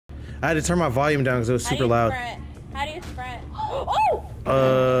I had to turn my volume down because it was super loud. How do you sprint?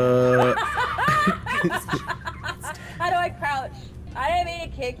 How do I crouch? I didn't mean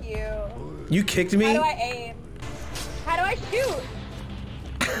to kick you. You kicked me? How do I aim? How do I shoot?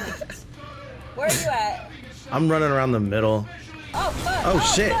 Where are you at? I'm running around the middle. Oh, fuck. Oh,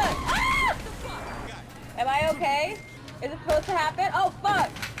 shit. Fuck. Ah! Am I okay? Is it supposed to happen? Oh, fuck.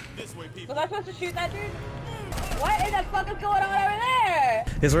 Was I supposed to shoot that dude? What in the fuck is going on over there?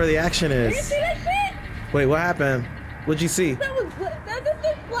 It's where the action is. Did you see that shit? Wait, what happened? What'd you see? That was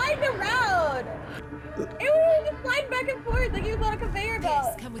just sliding around. It was just sliding back and forth like he was on a conveyor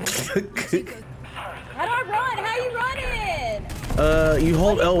belt. How do I run? How you running? You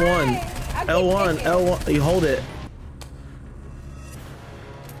hold L1. L1, L1, you hold it.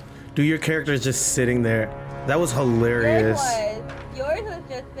 Dude, your character is just sitting there. That was hilarious. Yours was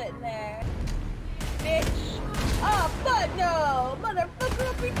just sitting there. Bitch. Oh, fuck no. Motherfucker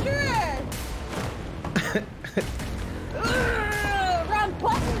up in your ass. Wrong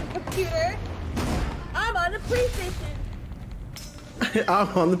button, computer. I'm on the PlayStation. I'm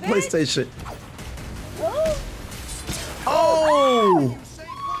on the PlayStation. Oh. Oh!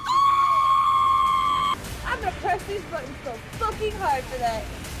 I'm gonna press these buttons so fucking hard for that.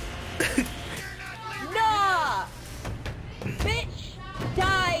 Nah! Bitch!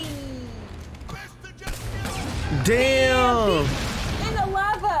 Die! Damn! In the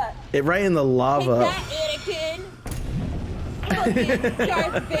lava! Right in the lava. Take that, Anakin! Fucking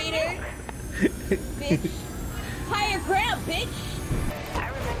Darth Vader! Bitch! Higher ground, bitch!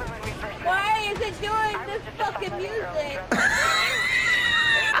 Why is it doing this fucking music?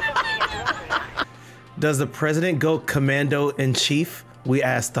 Does the president go commando in chief? We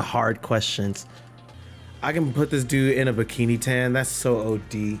ask the hard questions. I can put this dude in a bikini tan. That's so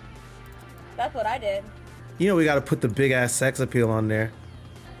OD. That's what I did. You know we gotta put the big ass sex appeal on there.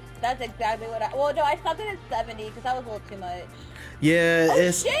 That's exactly what I... Well, no, I stopped it at 70 because that was a little too much. Yeah, oh,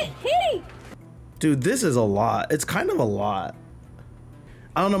 it's... shit! Kitty! Dude, this is a lot. It's kind of a lot.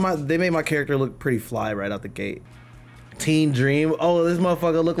 I don't know, they made my character look pretty fly right out the gate. Teen Dream. Oh, this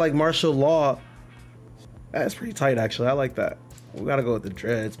motherfucker look like martial law. That's pretty tight, actually. I like that. We gotta go with the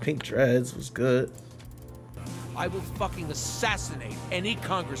dreads. Pink dreads was good. I will fucking assassinate any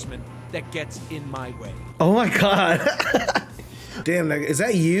congressman that gets in my way. Oh my god. Damn, is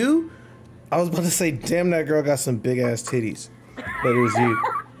that you? I was about to say, damn, that girl got some big ass titties. But it was you.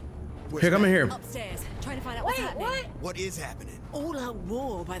 Here, come in here. Upstairs, trying to find out what's happening. What? What is happening? All out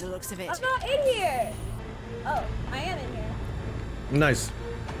war by the looks of it. I'm not in here. Oh, I am in here. Nice.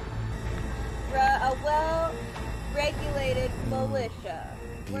 A well-regulated militia.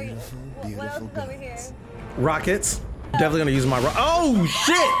 What else is over here? Rockets. Definitely gonna use my oh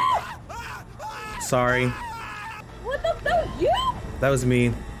shit! Sorry. What the? That was you? That was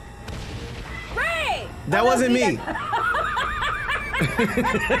me. Ray! That wasn't me.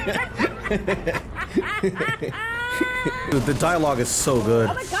 Dude, the dialogue is so good.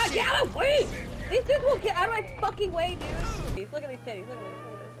 Oh my god, get out of my way! These dudes will get out of my fucking way, dude. Look at these titties.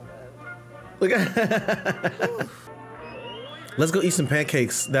 Look at this. Look at Let's go eat some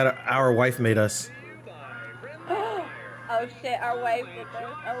pancakes that our wife made us. Oh shit, our wife with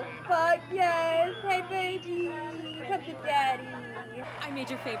us. Oh fuck yes! Hey baby! Come to daddy! I made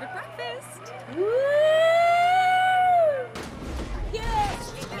your favorite breakfast. Woo!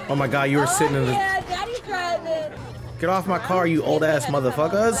 Yes! Oh my god, you were sitting in the... Yeah, daddy's driving! Get off my car, you old ass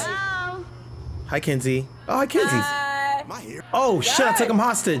motherfuckers! Hello. Hi, Kenzie. Oh, hi, Kenzie. My hair. Oh shit, I took him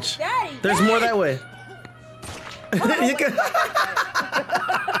hostage. Daddy, There's more that way. You can...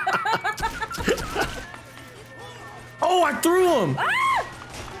 Oh, I threw him! Ah!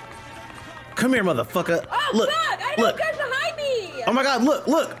 Come here, motherfucker. Oh, look, fuck! I know look. guys behind me! Oh my god, look,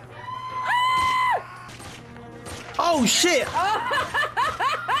 look. Ah! Oh shit!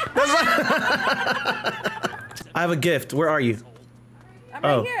 I have a gift. Where are you? I'm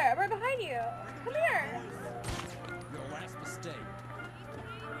right here. I'm right behind you. Come here. Your last mistake.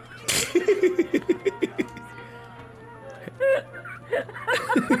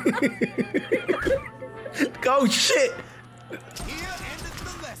 Oh shit! Here endeth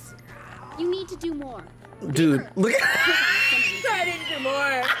the lesson. You need to do more. Dude, look at I didn't do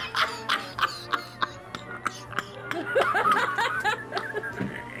more.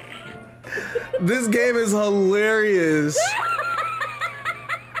 this game is hilarious.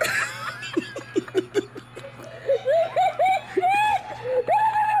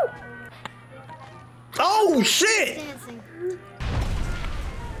 Oh shit!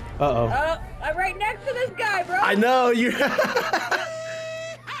 Uh-oh. Oh, I'm right next to this guy, bro. I know you. Couldn't leave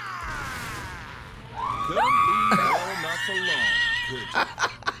all not for long, could you?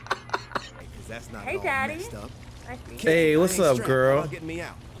 that's not Hey, all Daddy. messed up. I see. Hey, what's I ain't up, strapped. girl? How about getting me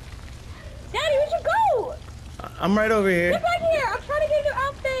out? Daddy, we should go. I'm right over here. Get back here. I'm trying to get a new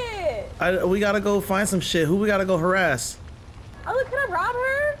outfit. We gotta go find some shit. Who we gotta go harass? Oh, look, can I rob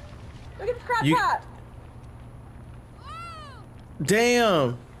her? Look at the crop You- top.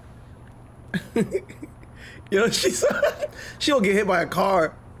 Damn. Yo, she'll get hit by a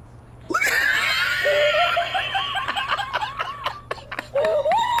car.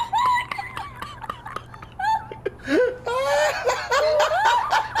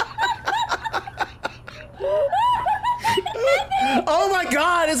 Oh my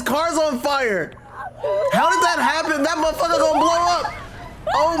God, his car's on fire. How did that happen? That motherfucker gonna blow up.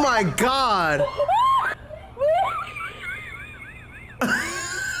 Oh my God.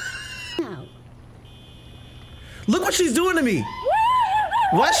 Look what she's doing to me.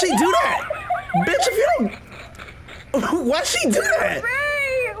 Why'd she do that? Bitch, if you don't... Why'd she do that?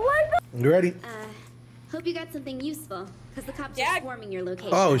 Ray, what the? You ready? Hope you got something useful, because the cops Yeah. are swarming your location.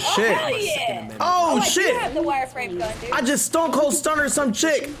 Oh, shit. Hell yeah. Oh, I do shit. have the wireframe gun, dude. I just stone cold stunner some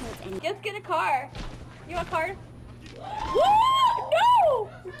chick. Just get a car. You want a car? No!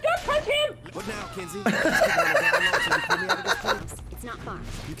 Don't touch him! What now, Kenzie? You still wanna download till you put me out of this place? It's not far.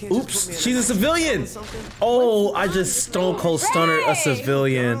 You can't just put Oops, me in she's a nice civilian. or something? Oh, I just stone cold stunner a Ray.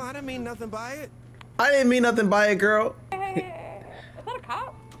 civilian. No, I didn't mean nothing by it. I didn't mean nothing by it, girl. Hey, is that a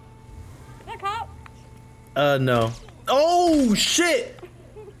cop? Is that a cop? No. Oh, shit.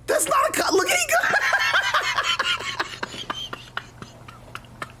 That's not a cop. Look at he got.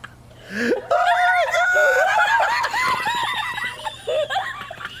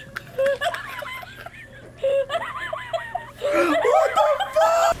 What the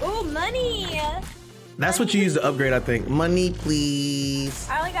fuck? Ooh, money! That's what you use to upgrade, I think. Money, please.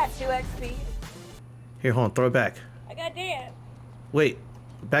 I only got 2 XP. Here, hold on. Throw it back. I got dance. Wait.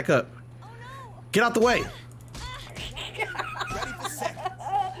 Back up. Get out the way. Ready for seconds.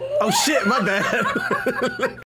 Oh, shit. My bad.